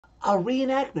a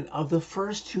reenactment of the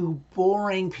first two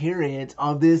boring periods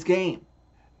of this game.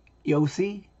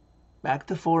 Yossi, back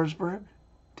to Forsberg,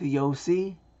 to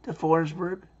Yossi, to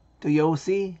Forsberg, to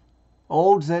Yossi,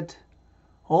 holds it,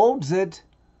 holds it,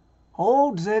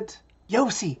 holds it.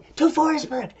 Yossi to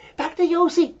Forsberg, back to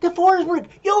Yossi, to Forsberg,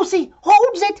 Yossi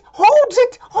holds it, holds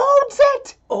it, holds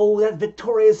it. Oh, that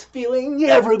victorious feeling.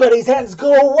 Everybody's hands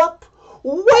go up,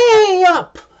 way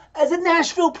up, as the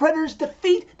Nashville Predators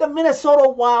defeat the Minnesota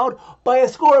Wild by a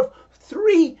score of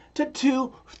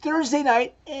 3-2 Thursday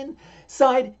night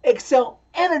inside Xcel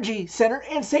Energy Center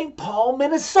in St. Paul,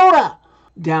 Minnesota.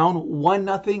 Down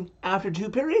 1-0 after 2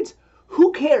 periods?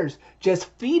 Who cares? Just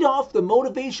feed off the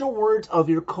motivational words of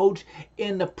your coach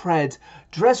in the Preds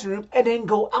dressing room and then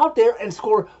go out there and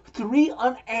score 3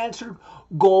 unanswered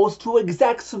goals to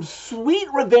exact some sweet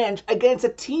revenge against a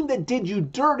team that did you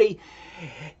dirty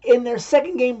in their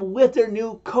second game with their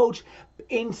new coach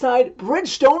inside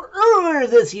Bridgestone earlier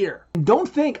this year. Don't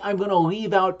think I'm going to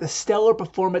leave out the stellar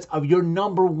performance of your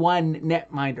 #1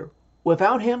 netminder.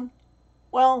 Without him,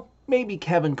 well, maybe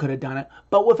Kevin could have done it,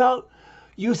 but without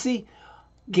Yossi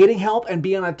getting help and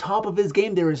being on top of his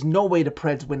game, there is no way the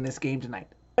Preds win this game tonight.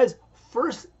 Preds'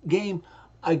 first game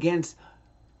against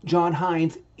John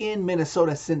Hynes in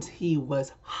Minnesota since he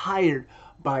was hired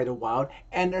by the Wild,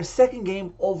 and their second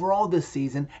game overall this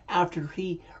season after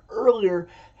he earlier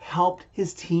helped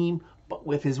his team, but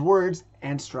with his words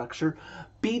and structure,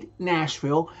 beat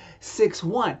Nashville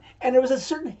 6-1. And there was a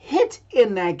certain hit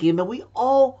in that game that we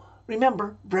all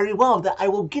remember very well that I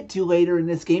will get to later in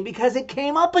this game because it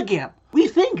came up again. We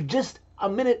think just a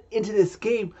minute into this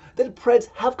game that the Preds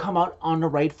have come out on the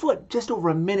right foot. Just over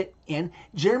a minute in,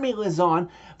 Jeremy Lauzon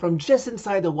from just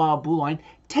inside the Wild blue line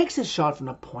takes his shot from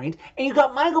the point, and you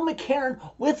got Michael McCarron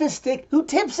with his stick who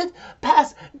tips it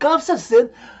past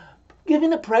Gustafsson,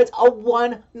 giving the Preds a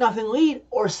 1-0 lead,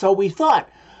 or so we thought.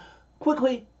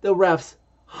 Quickly, the refs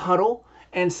huddle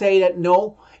and say that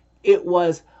no, it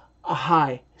was a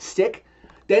high stick.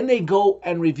 Then they go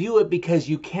and review it because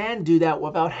you can do that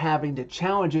without having to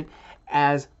challenge it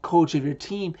as coach of your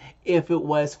team if it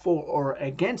was for or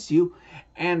against you.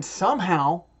 And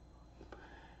somehow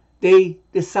they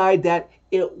decide that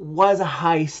it was a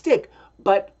high stick.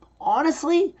 But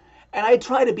honestly, and I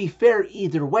try to be fair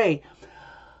either way,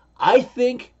 I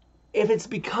think if it's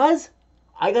because,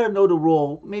 I got to know the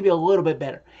rule maybe a little bit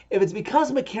better. If it's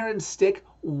because McCarron's stick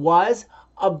was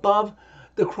above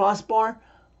the crossbar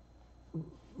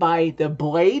by the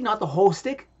blade, not the whole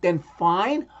stick, then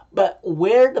fine. But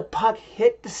where the puck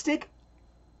hit the stick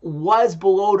was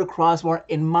below the crossbar,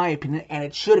 in my opinion, and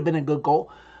it should have been a good goal.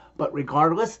 But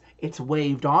regardless, it's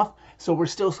waved off, so we're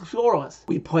still scoreless.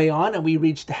 We play on, and we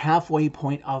reach the halfway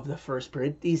point of the first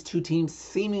period. These two teams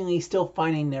seemingly still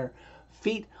finding their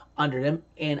feet under them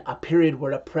in a period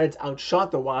where the Preds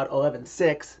outshot the Wild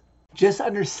 11-6. Just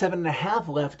under 7.5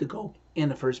 left to go in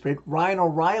the first period. Ryan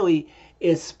O'Reilly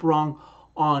is sprung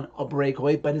on a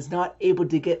breakaway, but is not able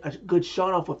to get a good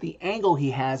shot off with the angle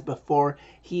he has before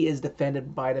he is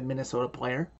defended by the Minnesota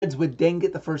player. Preds would then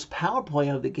get the first power play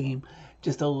of the game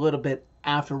just a little bit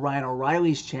after Ryan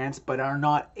O'Reilly's chance, but are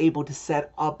not able to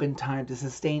set up in time to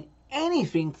sustain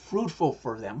anything fruitful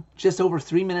for them. Just over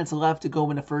 3 minutes left to go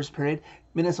in the first period.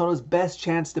 Minnesota's best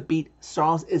chance to beat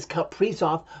Saros is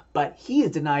Kaprizov, but he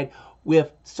is denied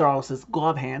with Saros'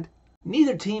 glove hand.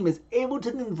 Neither team is able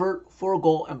to convert for a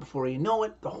goal, and before you know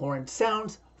it, the horn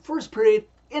sounds. First period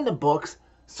in the books,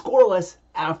 scoreless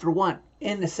after 1.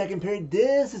 In the second period,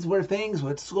 this is where things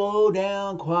would slow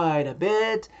down quite a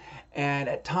bit, and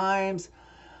at times,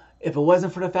 if it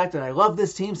wasn't for the fact that I love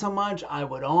this team so much, I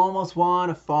would almost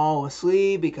want to fall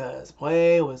asleep because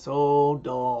play was so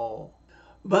dull.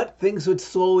 But things would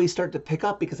slowly start to pick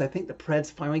up because I think the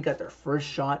Preds finally got their first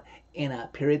shot in a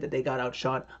period that they got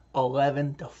outshot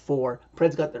 11-4.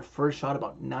 Preds got their first shot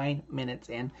about 9 minutes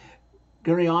in.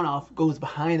 Gurianov goes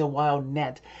behind the Wild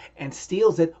net and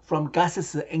steals it from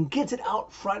Gustafsson and gets it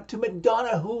out front to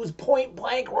McDonough, who's point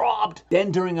blank robbed. Then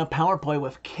during a power play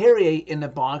with Carrier in the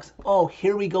box, oh,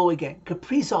 here we go again.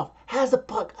 Kaprizov has the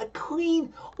puck, a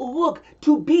clean look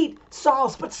to beat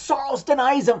Saros, but Saros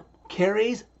denies him.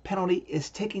 Carrier's penalty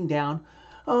is ticking down.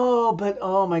 Oh, but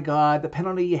oh my God, the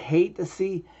penalty you hate to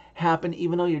see happen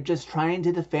even though you're just trying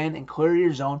to defend and clear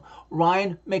your zone.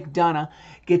 Ryan McDonough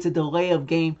gets a delay of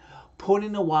game,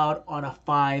 putting the Wild on a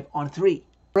 5-on-3.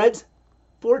 Preds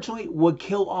fortunately would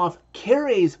kill off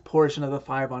Carrier's portion of the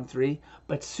 5-on-3,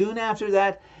 but soon after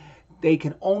that, they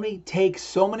can only take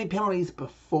so many penalties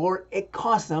before it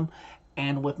costs them,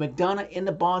 and with McDonough in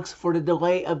the box for the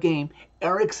delay of game,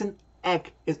 Eriksson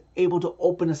Ek is able to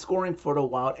open the scoring for the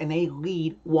Wild, and they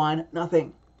lead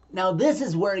 1-0. Now this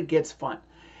is where it gets fun,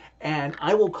 and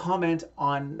I will comment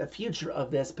on the future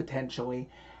of this potentially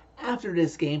after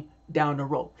this game down the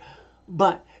road.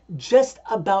 But just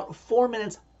about 4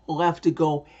 minutes left to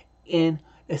go in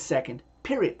the second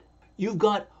period. You've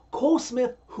got Cole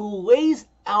Smith who lays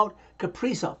out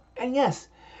Kaprizov. And yes,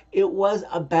 it was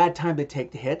a bad time to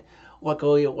take the hit.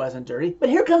 Luckily, it wasn't dirty. But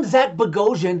here comes Zach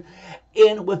Bogosian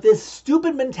in with this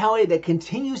stupid mentality that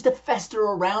continues to fester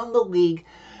around the league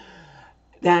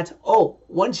that, oh,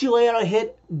 once you lay out a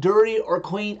hit, dirty or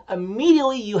clean,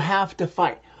 immediately you have to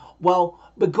fight. Well,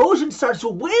 Bogosian starts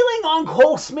wailing on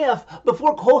Cole Smith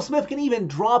before Cole Smith can even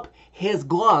drop his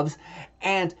gloves.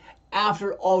 And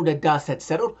after all the dust had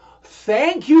settled,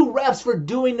 thank you, refs, for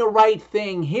doing the right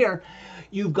thing here.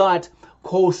 You've got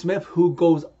Cole Smith who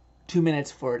goes 2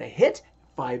 minutes for the hit,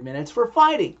 5 minutes for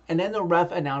fighting. And then the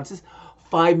ref announces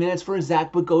 5 minutes for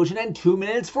Zach Bogosian and 2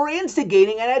 minutes for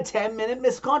instigating and a 10-minute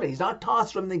misconduct. He's not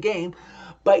tossed from the game.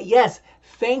 But yes,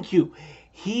 thank you.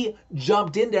 He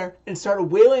jumped in there and started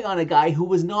wailing on a guy who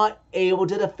was not able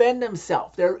to defend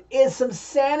himself. There is some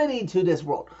sanity to this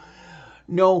world.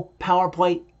 No power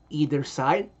play either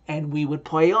side, and we would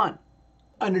play on.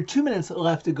 Under 2 minutes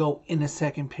left to go in the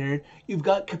second period, you've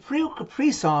got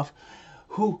Kaprizov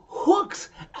who hooks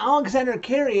Alexander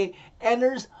Carrier, and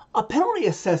there's a penalty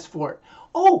assessed for it.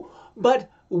 Oh, but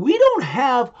we don't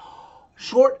have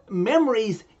short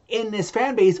memories in this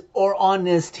fan base or on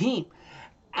this team.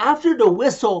 After the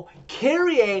whistle,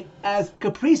 Carrier, as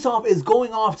Kaprizov is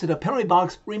going off to the penalty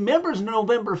box, remembers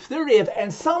November 30th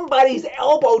and somebody's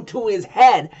elbow to his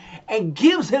head and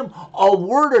gives him a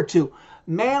word or two.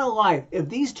 Man alive, if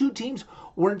these two teams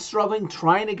weren't struggling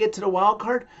trying to get to the wild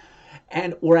card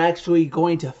and were actually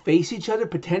going to face each other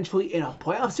potentially in a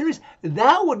playoff series,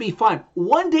 that would be fun.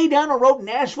 One day down the road,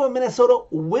 Nashville and Minnesota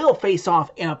will face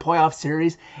off in a playoff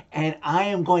series, and I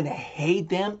am going to hate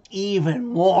them even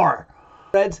more.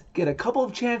 Reds get a couple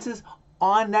of chances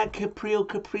on that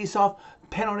Kaprizov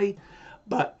penalty,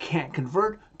 but can't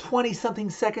convert. 20-something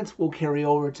seconds will carry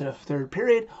over to the third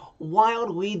period.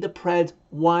 Wild lead the Preds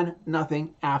 1-0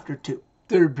 after 2.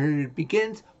 Third period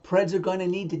begins. Preds are going to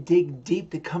need to dig deep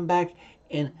to come back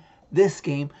in this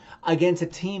game against a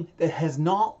team that has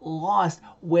not lost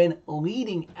when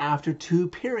leading after 2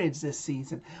 periods this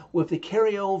season. With the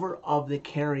carryover of the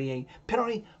Carrier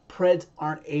penalty, Preds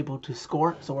aren't able to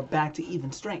score, so we're back to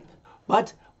even strength.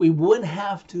 But we wouldn't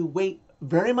have to wait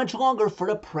very much longer for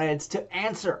the Preds to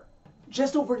answer.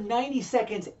 Just over 90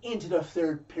 seconds into the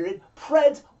third period,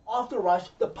 Preds off the rush.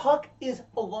 The puck is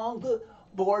along the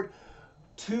board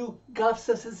to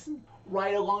Gustafsson,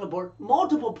 right along the board.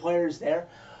 Multiple players there.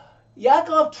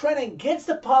 Yakov Trenin gets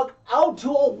the puck out to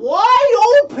a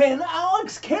wide open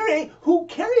Alex Carrier, who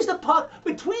carries the puck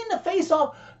between the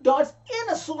face-off dots in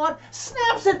the slot,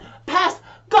 snaps it past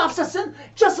Gustafsson.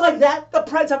 Just like that, the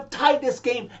Preds have tied this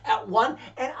game at 1,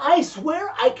 and I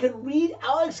swear I can read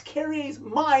Alex Carrier's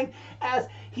mind as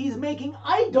he's making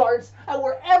eye darts at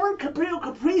wherever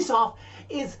Kaprizov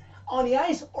is on the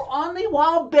ice or on the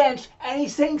Wild bench, and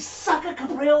he's saying, "Suck it,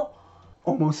 Kaprizov."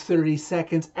 Almost 30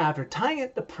 seconds after tying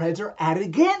it, the Preds are at it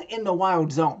again in the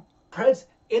Wild zone. Preds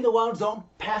in the Wild zone,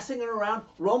 passing it around.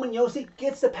 Roman Josi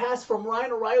gets the pass from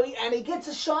Ryan O'Reilly, and he gets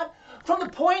a shot from the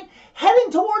point,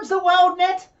 heading towards the Wild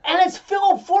net. And it's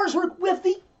Philip Forsberg with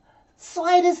the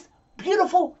slightest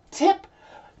beautiful tip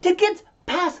to get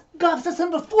past Gustafsson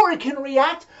before he can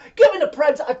react, giving the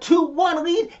Preds a 2-1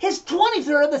 lead, his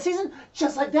 23rd of the season.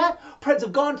 Just like that, Preds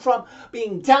have gone from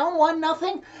being down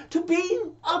 1-0 to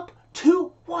being up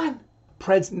 2-1.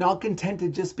 Preds not content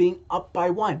with just being up by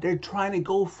 1. They're trying to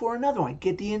go for another one,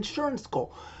 get the insurance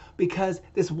goal, because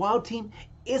this Wild team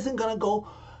isn't going to go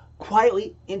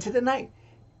quietly into the night.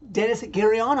 Denis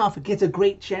Gurianov gets a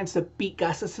great chance to beat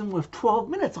Gustafsson with 12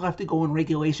 minutes left to go in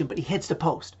regulation, but he hits the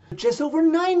post. Just over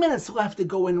 9 minutes left to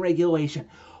go in regulation.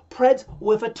 Preds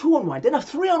with a 2-on-1, then a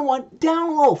 3-on-1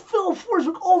 down low. Phil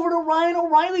Forsberg over to Ryan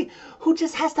O'Reilly, who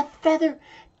just has to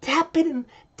tap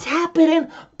it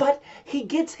in, but he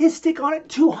gets his stick on it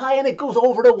too high and it goes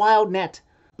over the Wild net.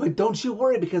 But don't you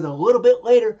worry, because a little bit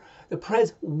later, the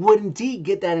Preds would indeed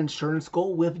get that insurance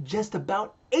goal with just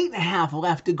about 8.5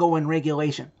 left to go in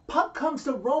regulation. Puck comes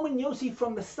to Roman Josi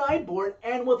from the sideboard,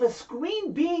 and with a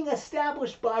screen being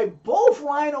established by both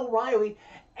Ryan O'Reilly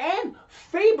and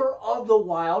Faber of the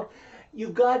Wild,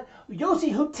 you've got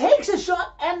Josi who takes a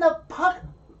shot, and the puck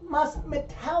must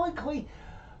metallically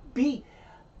be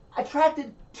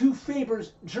attracted to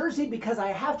Faber's jersey, because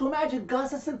I have to imagine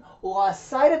Gustafsson lost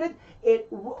sight of it. It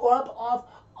rubbed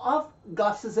off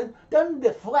Gustafsson, doesn't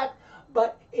deflect,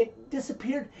 but it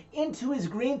disappeared into his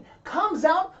green, comes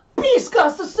out, beast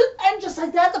Gustafson, and just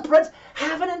like that, the Preds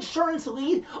have an insurance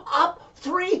lead up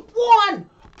 3-1.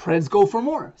 Preds go for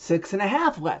more,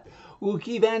 6.5 left. Luke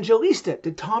Evangelista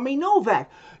to Tommy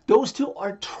Novak. Those two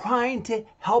are trying to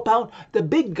help out the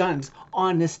big guns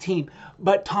on this team,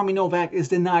 but Tommy Novak is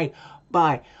denied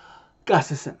by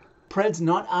Gustafson. Preds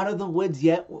not out of the woods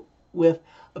yet. With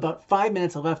about 5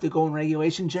 minutes left to go in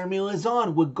regulation, Jeremy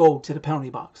Lauzon would go to the penalty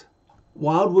box.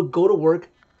 Wild would go to work,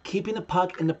 keeping the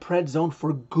puck in the Preds zone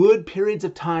for good periods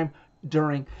of time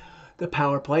during the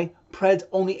power play. Preds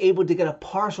only able to get a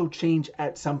partial change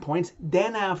at some points.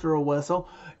 Then after a whistle,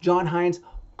 John Hines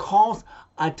calls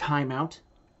a timeout.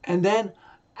 And then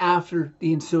after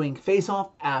the ensuing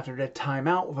faceoff, after the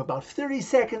timeout, with about 30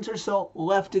 seconds or so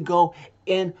left to go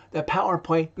in the power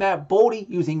play, Matt Bodie,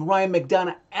 using Ryan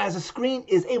McDonough as a screen,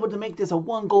 is able to make this a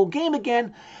 1-goal game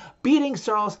again, beating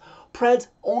Saros. Preds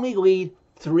only lead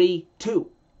 3-2.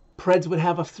 Preds would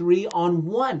have a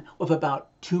 3-on-1 with about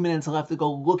 2 minutes left to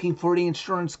go, looking for the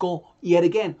insurance goal yet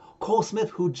again. Cole Smith,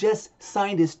 who just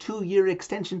signed his 2-year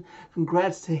extension,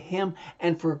 congrats to him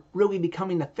and for really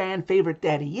becoming the fan favorite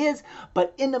that he is.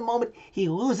 But in the moment, he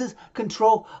loses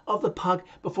control of the puck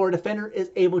before a defender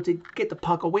is able to get the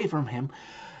puck away from him.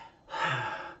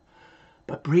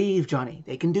 But breathe, Johnny.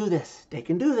 They can do this. They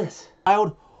can do this.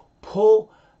 Wild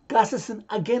pull Gustafson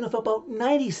again with about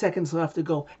 90 seconds left to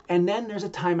go. And then there's a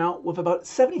timeout with about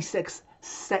 76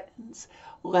 seconds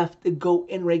left to go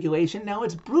in regulation. Now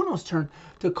it's Bruno's turn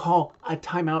to call a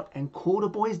timeout and cool the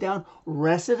boys down,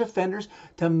 rest the defenders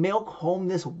to milk home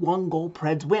this 1-goal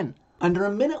Preds win. Under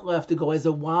a minute left to go as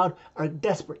the Wild are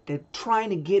desperate. They're trying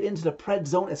to get into the Preds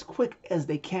zone as quick as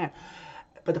they can.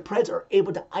 But the Preds are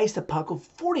able to ice the puck with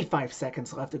 45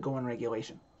 seconds left to go in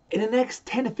regulation. In the next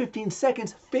 10 to 15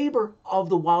 seconds, Faber of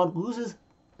the Wild loses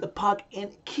the puck in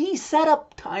key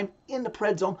setup time in the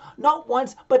Preds zone, not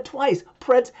once but twice.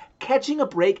 Preds catching a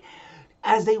break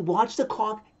as they watch the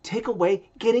clock tick away,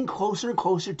 getting closer and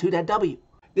closer to that W.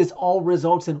 This all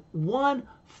results in one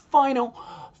final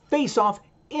face-off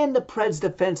in the Preds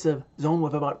defensive zone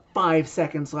with about 5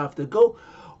 seconds left to go.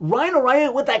 Ryan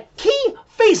O'Reilly with a key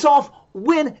face-off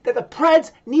win that the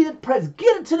Preds needed. Preds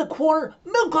get it to the corner,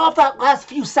 milk off that last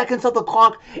few seconds of the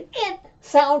clock. It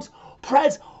sounds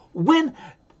Preds win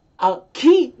a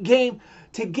key game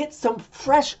to get some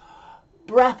fresh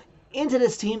breath into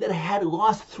this team that had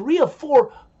lost 3 of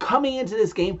 4 coming into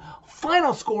this game.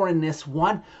 Final score in this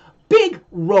one, big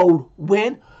road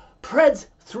win. Preds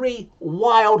 3,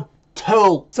 Wild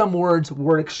 2. Some words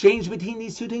were exchanged between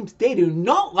these two teams. They do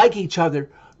not like each other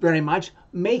very much,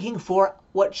 making for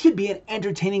what should be an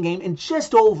entertaining game in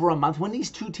just over a month when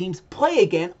these two teams play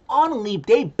again on Leap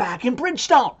Day back in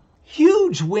Bridgestone.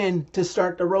 Huge win to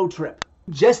start the road trip.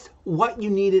 Just what you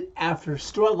needed after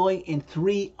struggling in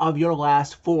 3 of your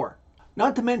last 4.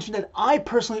 Not to mention that I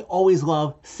personally always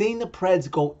love seeing the Preds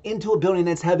go into a building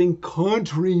that's having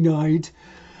country night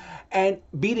and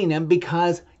beating them,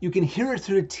 because you can hear it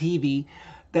through the TV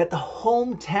that the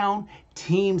hometown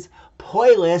team's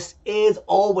playlist is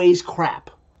always crap.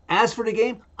 As for the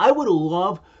game, I would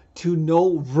love to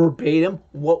know verbatim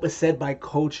what was said by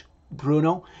Coach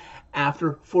Bruno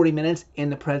after 40 minutes in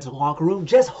the Preds locker room.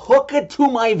 Just hook it to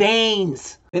my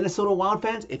veins. Minnesota Wild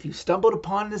fans, if you stumbled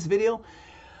upon this video,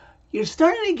 you're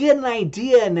starting to get an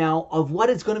idea now of what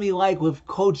it's going to be like with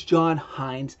Coach John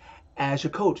Hines as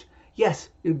your coach. Yes,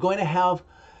 you're going to have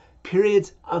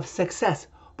periods of success,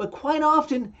 but quite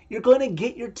often you're going to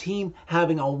get your team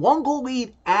having a 1-goal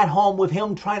lead at home with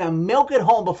him trying to milk it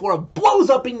home before it blows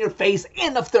up in your face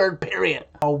in the 3rd period.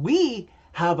 We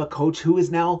have a coach who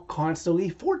is now constantly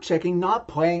forechecking, not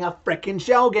playing a frickin'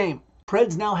 shell game.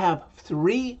 Preds now have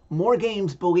 3 more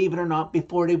games, believe it or not,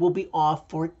 before they will be off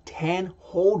for 10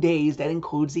 whole days. That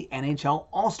includes the NHL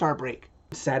All-Star break.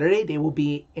 Saturday, they will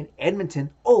be in Edmonton.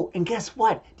 Oh, and guess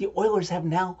what? The Oilers have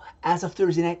now, as of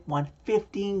Thursday night, won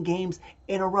 15 games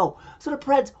in a row. So the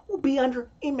Preds will be under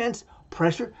immense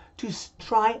pressure to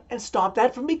try and stop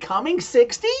that from becoming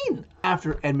 16.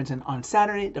 After Edmonton on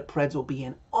Saturday, the Preds will be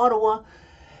in Ottawa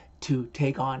to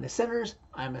take on the Senators.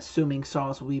 I'm assuming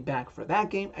Saros will be back for that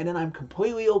game. And then I'm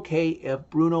completely okay if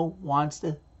Bruno wants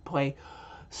to play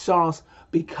Saros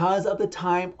because of the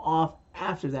time off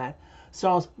after that.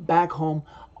 Saros back home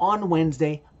on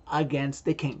Wednesday against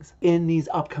the Kings. In these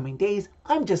upcoming days,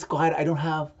 I'm just glad I don't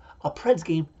have a Preds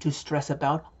game to stress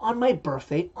about on my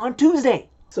birthday on Tuesday.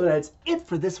 So that's it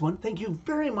for this one. Thank you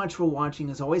very much for watching.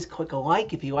 As always, click a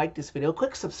like if you like this video.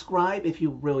 Click subscribe if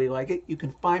you really like it. You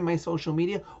can find my social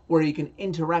media where you can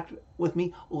interact with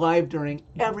me live during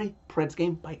every Preds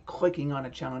game by clicking on a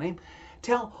channel name.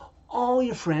 Tell all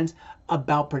your friends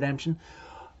about Redemption.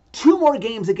 2 more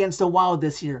games against the Wild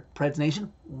this year, Preds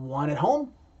Nation. 1 at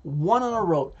home, 1 on the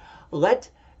road. Let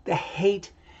the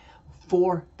hate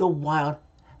for the Wild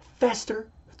fester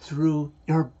through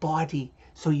your body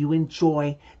so you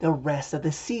enjoy the rest of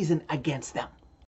the season against them.